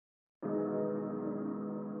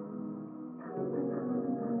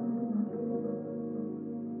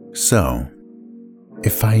So,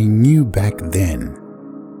 if I knew back then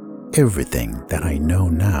everything that I know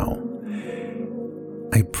now,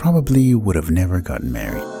 I probably would have never gotten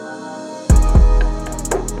married.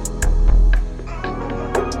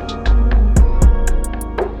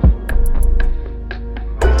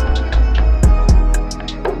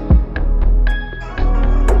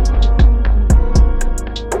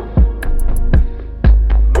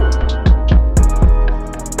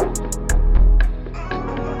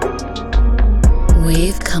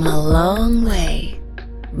 We've come a long way,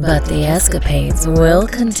 but the escapades will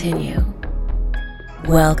continue.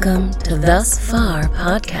 Welcome to Thus Far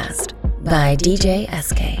Podcast by DJ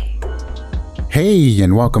SK. Hey,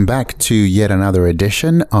 and welcome back to yet another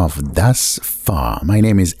edition of Thus Far. My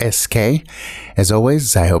name is SK. As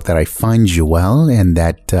always, I hope that I find you well and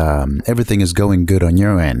that everything is going good on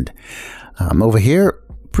your end. Over here,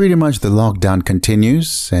 pretty much the lockdown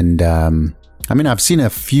continues, and I've seen a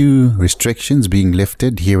few restrictions being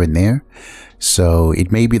lifted here and there. So it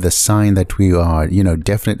may be the sign that we are,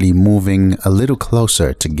 definitely moving a little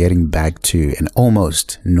closer to getting back to an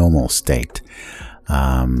almost normal state.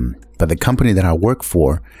 But the company that I work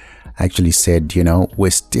for actually said, we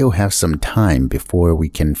still have some time before we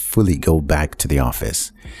can fully go back to the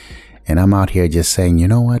office. And I'm out here just saying, you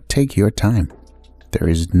know what, take your time. There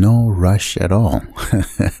is no rush at all.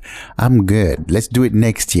 I'm good. Let's do it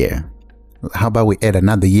next year. How about we add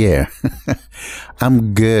another year?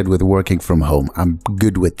 I'm good with working from home. I'm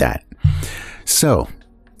good with that. So,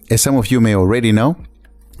 as some of you may already know,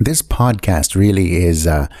 this podcast really is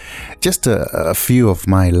just a few of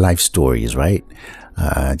my life stories, right?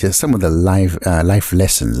 Just some of the life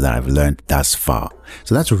lessons that I've learned thus far.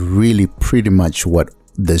 So that's really pretty much what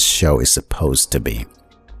this show is supposed to be.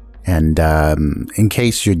 And in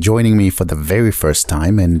case you're joining me for the very first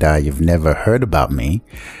time and you've never heard about me,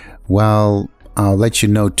 well, I'll let you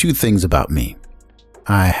know two things about me.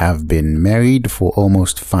 I have been married for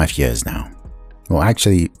almost 5 years now. Well,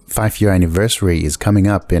 actually, 5-year anniversary is coming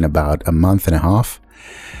up in about a month and a half.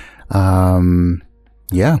 And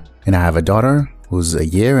I have a daughter who's a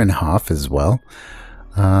year and a half as well.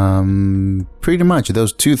 Pretty much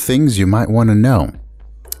those two things you might want to know,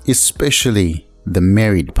 especially the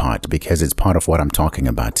married part, because it's part of what I'm talking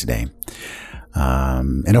about today.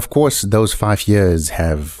 And of course, those 5 years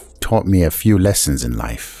have taught me a few lessons in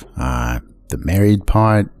life. The married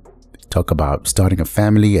part, talk about starting a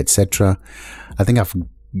family, etc. I think I've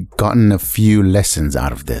gotten a few lessons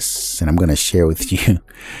out of this, and I'm going to share with you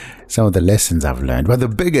some of the lessons I've learned. But the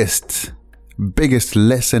biggest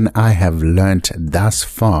lesson I have learned thus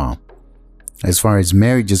far as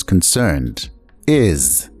marriage is concerned,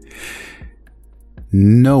 is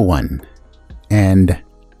no one and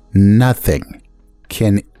nothing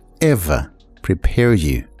can ever prepare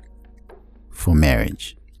you for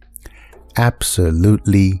marriage.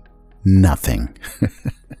 Absolutely nothing.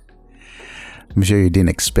 I'm sure you didn't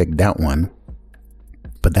expect that one,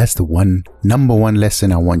 but that's the number one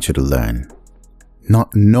lesson I want you to learn.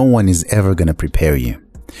 No one is ever going to prepare you.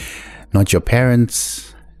 Not your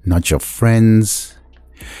parents, not your friends,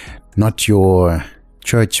 not your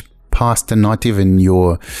church pastor, not even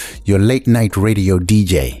your late night radio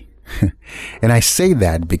DJ. And I say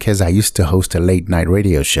that because I used to host a late night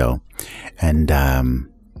radio show, and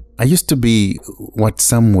I used to be what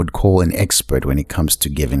some would call an expert when it comes to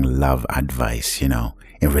giving love advice, and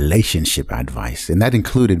relationship advice, and that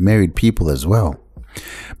included married people as well.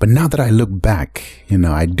 But now that I look back,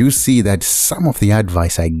 I do see that some of the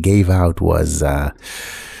advice I gave out was,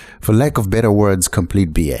 for lack of better words,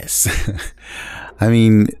 complete BS. I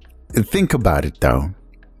mean, think about it though.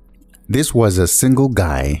 This was a single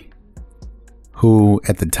guy who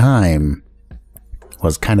at the time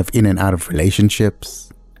was kind of in and out of relationships,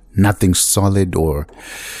 nothing solid or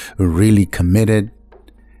really committed.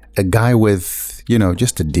 A guy with,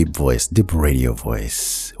 just a deep voice, deep radio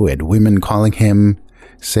voice, who had women calling him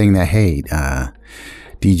saying that, hey,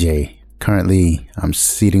 DJ, currently I'm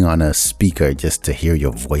sitting on a speaker just to hear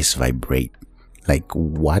your voice vibrate. Like,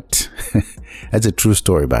 what? That's a true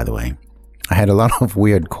story, by the way. I had a lot of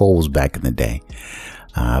weird calls back in the day,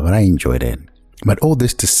 but I enjoyed it. But all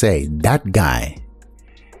this to say, that guy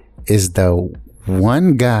is the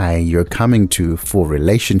one guy you're coming to for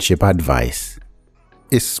relationship advice,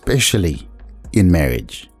 especially in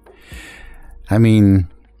marriage. I mean,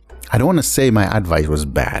 I don't want to say my advice was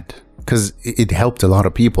bad, because it helped a lot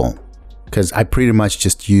of people, because I pretty much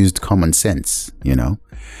just used common sense,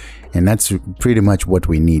 and that's pretty much what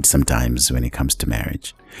we need sometimes when it comes to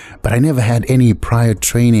marriage. But I never had any prior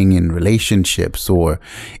training in relationships or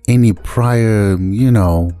any prior,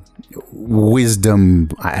 wisdom.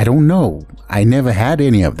 I don't know. I never had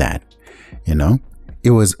any of that, you know.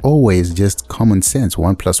 It was always just common sense.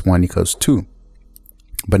 1 + 1 = 2.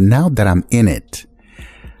 But now that I'm in it,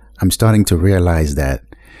 I'm starting to realize that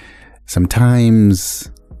sometimes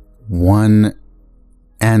one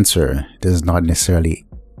answer does not necessarily,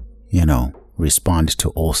 respond to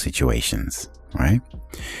all situations, right?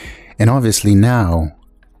 And obviously now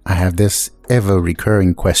I have this ever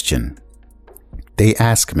recurring question. They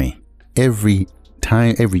ask me every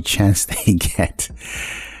time, every chance they get,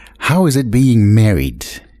 how is it being married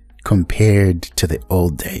compared to the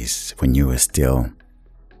old days when you were still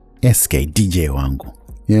SK DJ wangu,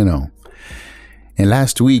 And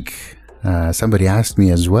last week, somebody asked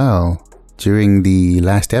me as well during the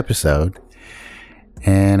last episode,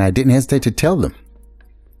 and I didn't hesitate to tell them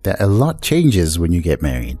that a lot changes when you get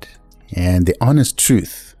married. And the honest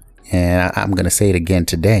truth, and I'm going to say it again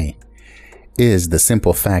today, is the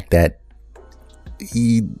simple fact that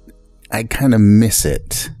I kind of miss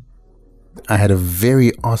it. I had a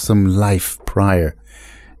very awesome life prior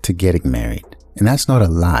to getting married. And that's not a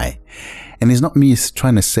lie. And it's not me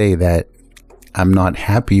trying to say that I'm not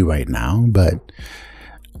happy right now, but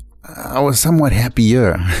I was somewhat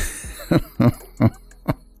happier.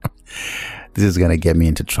 This is going to get me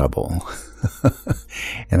into trouble.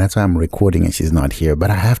 And that's why I'm recording and she's not here. But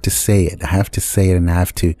I have to say it. I have to say it, and I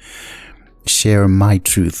have to share my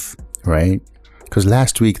truth, right? Because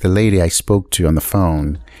last week, the lady I spoke to on the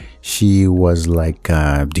phone, she was like,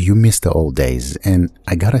 do you miss the old days? And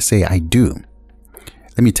I got to say, I do.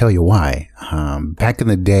 Let me tell you why. Back in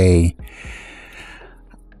the day,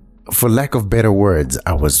 for lack of better words,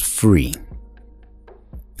 I was free.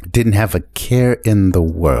 Didn't have a care in the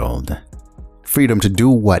world. Freedom to do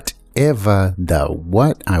what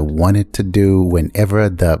I wanted to do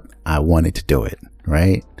whenever I wanted to do it,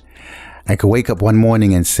 right? I could wake up one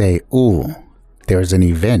morning and say, "Ooh, there's an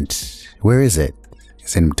event. Where is it?"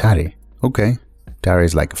 It's in Mutare. Okay. Mutare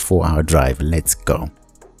is like a 4-hour drive. Let's go.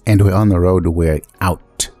 And we're on the road. We're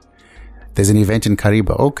out. There's an event in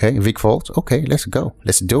Kariba. Okay. Vic Falls. Okay. Let's go.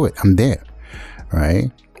 Let's do it. I'm there. Right.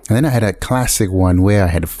 And then I had a classic one where I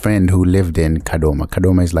had a friend who lived in Kadoma.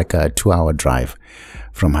 Kadoma is like a 2-hour drive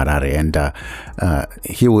from Harare. And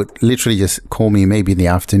he would literally just call me maybe in the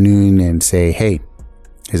afternoon and say, "Hey,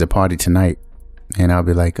 there's a party tonight." And I'll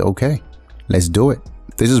be like, "Okay, let's do it."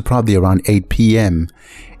 This is probably around 8 p.m.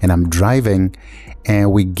 and I'm driving,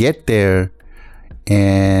 and we get there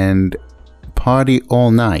and party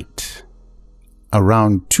all night.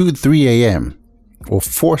 Around 2-3 a.m. or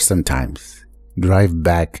 4 sometimes. Drive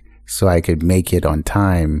back so I could make it on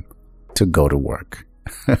time to go to work.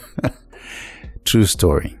 True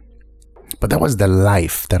story. But that was the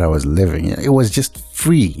life that I was living. It was just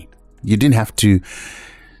free. You didn't have to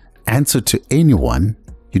answer to anyone.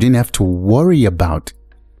 You didn't have to worry about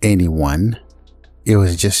anyone. It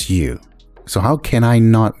was just you. So how can I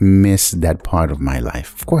not miss that part of my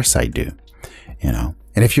life? Of course I do. And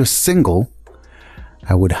if you're single,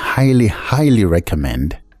 I would highly, highly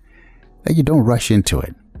recommend that you don't rush into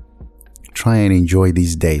it. Try and enjoy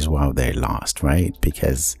these days while they last, right?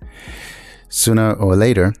 Because sooner or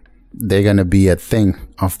later, they're going to be a thing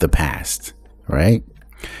of the past, right?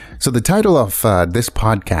 So the title of this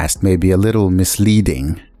podcast may be a little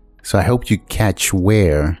misleading. So I hope you catch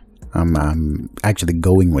where I'm actually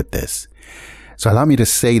going with this. So allow me to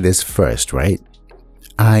say this first, right?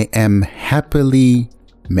 I am happily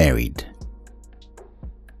married.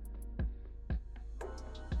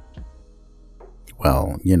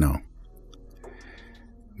 Well,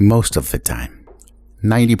 most of the time,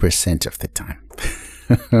 90% of the time.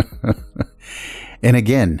 And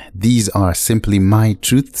again, these are simply my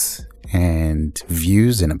truths and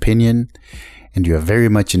views and opinion, and you are very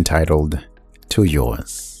much entitled to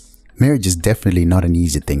yours. Marriage is definitely not an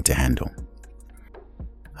easy thing to handle.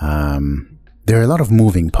 There are a lot of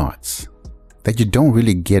moving parts that you don't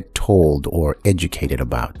really get told or educated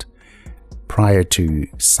about prior to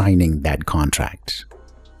signing that contract.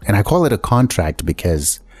 And I call it a contract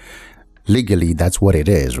because legally that's what it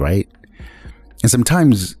is, right? And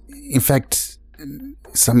sometimes, in fact,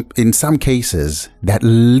 in some cases, that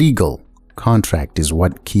legal contract is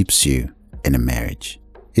what keeps you in a marriage,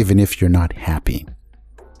 even if you're not happy,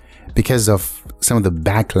 because of some of the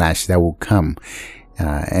backlash that will come.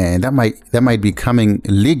 And that might be coming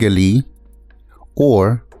legally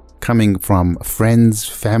or coming from friends,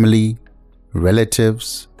 family,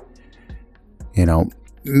 relatives.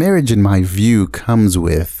 Marriage, in my view, comes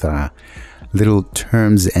with little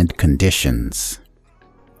terms and conditions.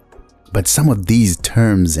 But some of these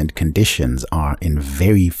terms and conditions are in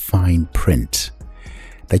very fine print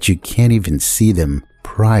that you can't even see them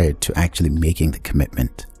prior to actually making the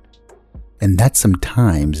commitment. And that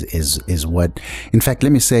sometimes is what, in fact,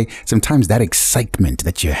 let me say, sometimes that excitement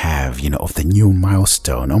that you have, of the new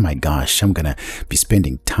milestone. Oh my gosh, I'm going to be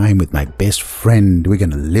spending time with my best friend. We're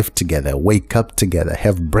going to live together, wake up together,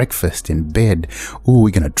 have breakfast in bed. Oh, we're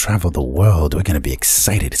going to travel the world. We're going to be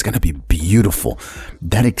excited. It's going to be beautiful.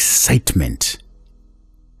 That excitement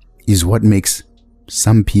is what makes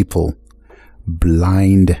some people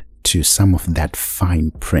blind to some of that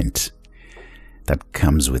fine print that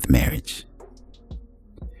comes with marriage.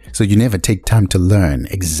 So you never take time to learn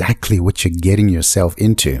exactly what you're getting yourself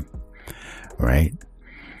into, right?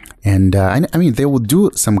 And I mean, they will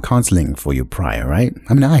do some counseling for you prior, right?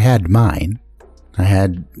 I mean, I had mine. I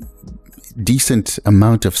had decent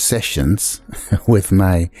amount of sessions with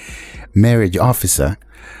my marriage officer,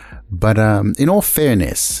 but in all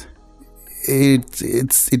fairness,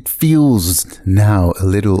 it feels now a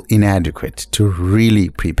little inadequate to really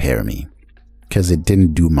prepare me because it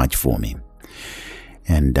didn't do much for me.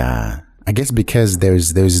 And I guess because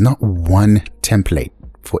there's not one template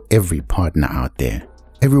for every partner out there.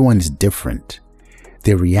 Everyone is different.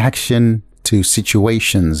 Their reaction to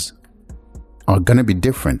situations are going to be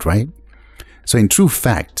different, right? So in true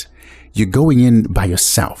fact, you're going in by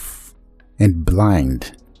yourself and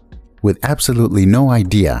blind with absolutely no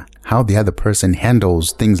idea how the other person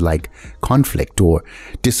handles things like conflict or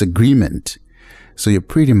disagreement. So you're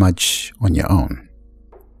pretty much on your own.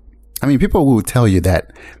 I mean, people will tell you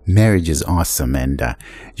that marriage is awesome and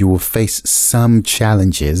you will face some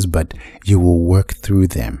challenges, but you will work through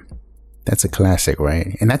them. That's a classic,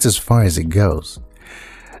 right? And that's as far as it goes.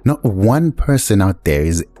 Not one person out there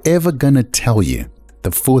is ever going to tell you the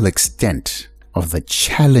full extent of the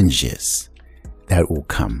challenges that will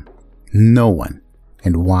come. No one.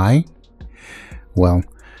 And why? Well,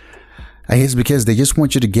 I guess because they just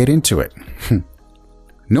want you to get into it.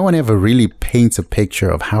 No one ever really paints a picture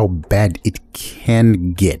of how bad it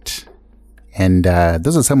can get. And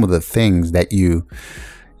those are some of the things that you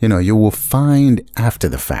will find after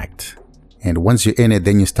the fact. And once you're in it,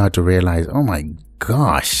 then you start to realize, oh my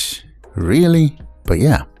gosh, really? But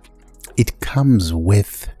yeah, it comes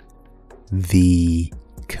with the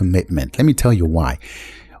commitment. Let me tell you why.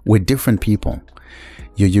 We're different people.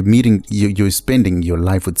 You're spending your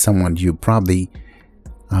life with someone you probably,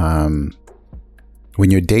 when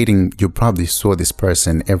you're dating, you probably saw this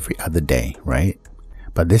person every other day, right?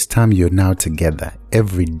 But this time you're now together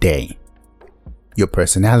every day. Your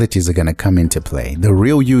personalities are going to come into play. The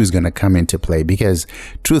real you is going to come into play because,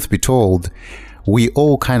 truth be told, we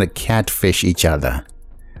all kind of catfish each other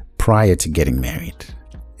prior to getting married.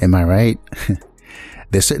 Am I right?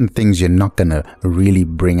 There's certain things you're not going to really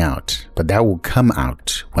bring out, but that will come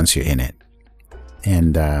out once you're in it.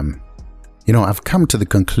 And, I've come to the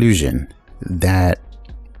conclusion that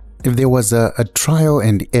if there was a trial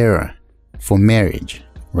and error for marriage,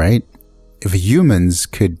 right? If humans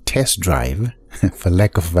could test drive, for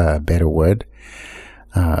lack of a better word,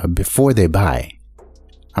 before they buy,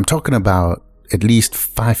 I'm talking about at least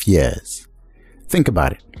 5 years. Think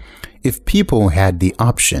about it. If people had the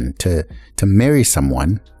option to marry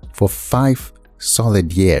someone for 5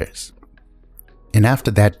 solid years, and after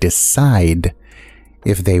that decide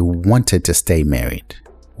if they wanted to stay married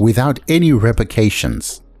without any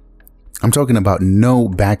repercussions, I'm talking about no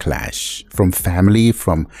backlash from family,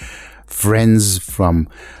 from friends, from,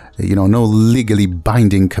 no legally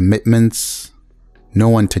binding commitments, no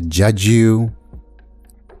one to judge you,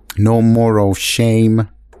 no moral shame,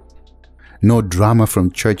 no drama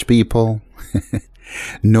from church people,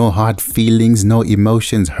 no hard feelings, no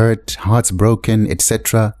emotions hurt, hearts broken,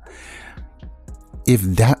 etc. If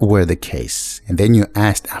that were the case, and then you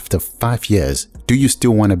asked after 5 years, do you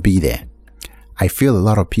still want to be there? I feel a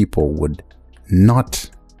lot of people would not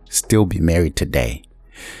still be married today.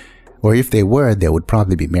 Or if they were, they would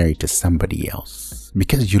probably be married to somebody else.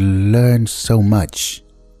 Because you learn so much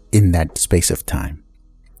in that space of time.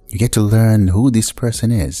 You get to learn who this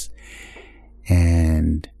person is.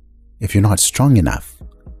 And if you're not strong enough,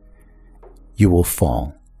 you will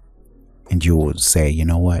fall. And you will say, you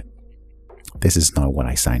know what? This is not what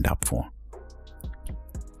I signed up for.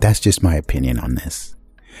 That's just my opinion on this.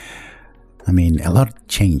 I mean, a lot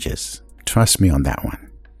changes. Trust me on that one.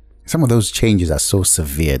 Some of those changes are so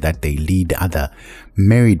severe that they lead other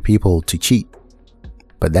married people to cheat.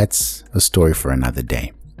 But that's a story for another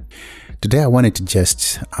day. Today I wanted to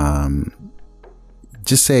just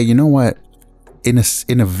say, you know what? In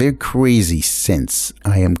a very crazy sense,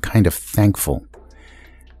 I am kind of thankful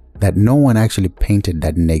that no one actually painted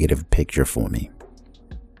that negative picture for me.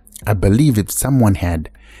 I believe if someone had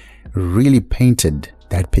really painted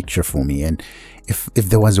that picture for me. And if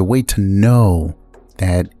there was a way to know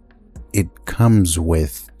that it comes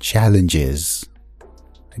with challenges,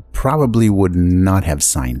 I probably would not have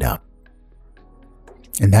signed up.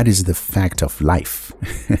 And that is the fact of life.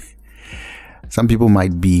 Some people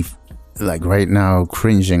might be like right now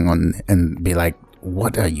cringing on and be like,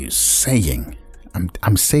 what are you saying?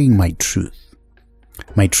 I'm saying my truth.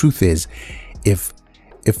 My truth is, if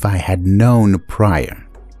I had known prior,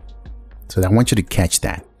 so I want you to catch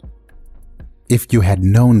that. If you had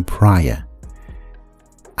known prior,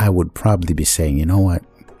 I would probably be saying, you know what,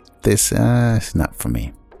 this is not for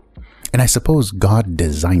me. And I suppose God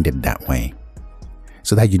designed it that way,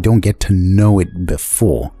 so that you don't get to know it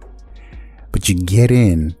before, but you get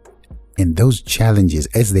in, and those challenges,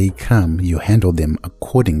 as they come, you handle them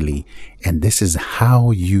accordingly. And this is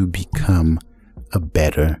how you become a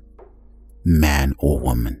better man or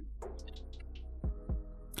woman.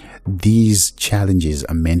 These challenges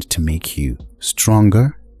are meant to make you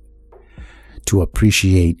stronger, to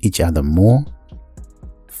appreciate each other more.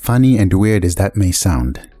 Funny and weird as that may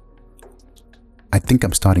sound, I think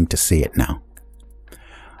I'm starting to see it now.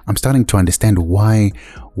 I'm starting to understand why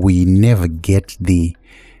we never get the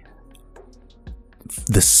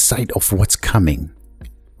sight of what's coming,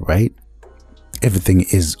 right? Everything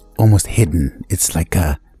is almost hidden. It's like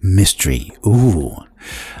a mystery. Ooh,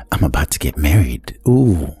 I'm about to get married.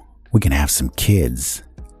 Ooh, we're going to have some kids,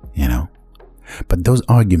 you know? But those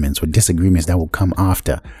arguments or disagreements that will come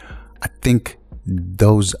after, I think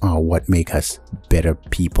those are what make us better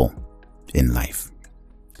people in life.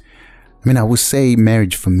 I mean, I would say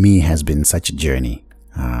marriage for me has been such a journey.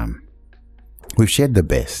 We've shared the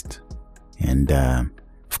best. And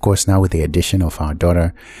of course, now with the addition of our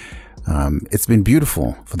daughter, it's been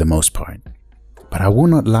beautiful for the most part. But I will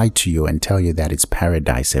not lie to you and tell you that it's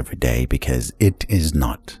paradise every day, because it is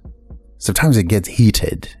not. Sometimes it gets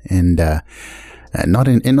heated, and not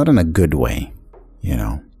in a good way, you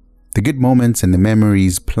know. The good moments and the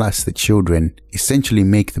memories plus the children essentially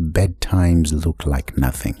make the bedtimes look like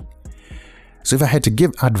nothing. So if I had to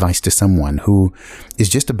give advice to someone who is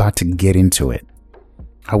just about to get into it,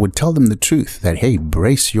 I would tell them the truth that, hey,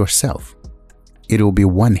 brace yourself. It'll be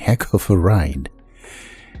one heck of a ride.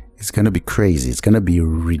 It's going to be crazy. It's going to be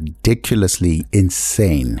ridiculously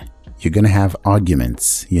insane. You're going to have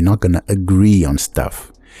arguments. You're not going to agree on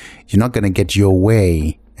stuff. You're not going to get your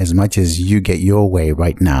way as much as you get your way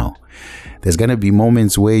right now. There's going to be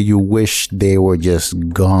moments where you wish they were just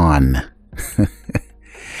gone.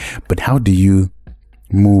 But how do you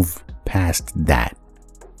move past that?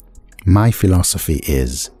 My philosophy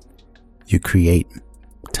is you create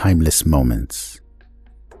timeless moments,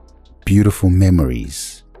 beautiful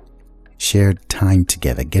memories, shared time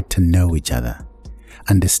together, get to know each other,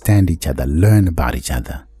 understand each other, learn about each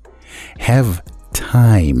other, have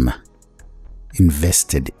time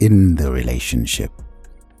invested in the relationship,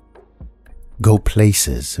 go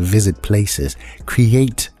places, visit places,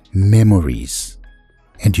 create memories.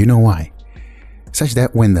 And you know why? Such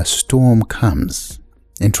that when the storm comes,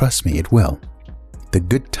 and trust me, it will, the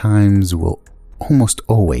good times will almost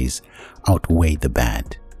always outweigh the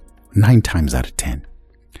bad. 9 times out of 10.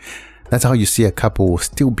 That's how you see a couple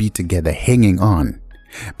still be together, hanging on,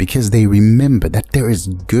 because they remember that there is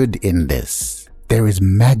good in this. There is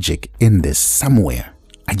magic in this somewhere.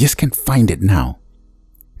 I just can't find it now,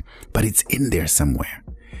 but it's in there somewhere.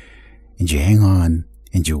 And you hang on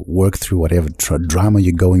and you work through whatever drama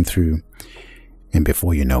you're going through, and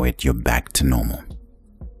before you know it, you're back to normal.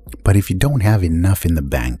 But if you don't have enough in the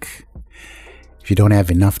bank, if you don't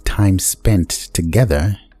have enough time spent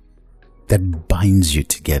together that binds you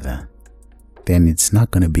together, then it's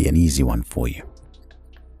not going to be an easy one for you.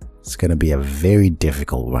 It's going to be a very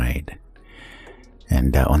difficult ride.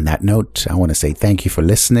 And on that note, I want to say thank you for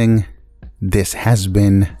listening. This has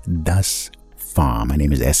been Thus Far. My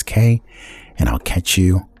name is SK, and I'll catch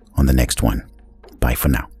you on the next one. Bye for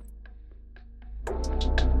now.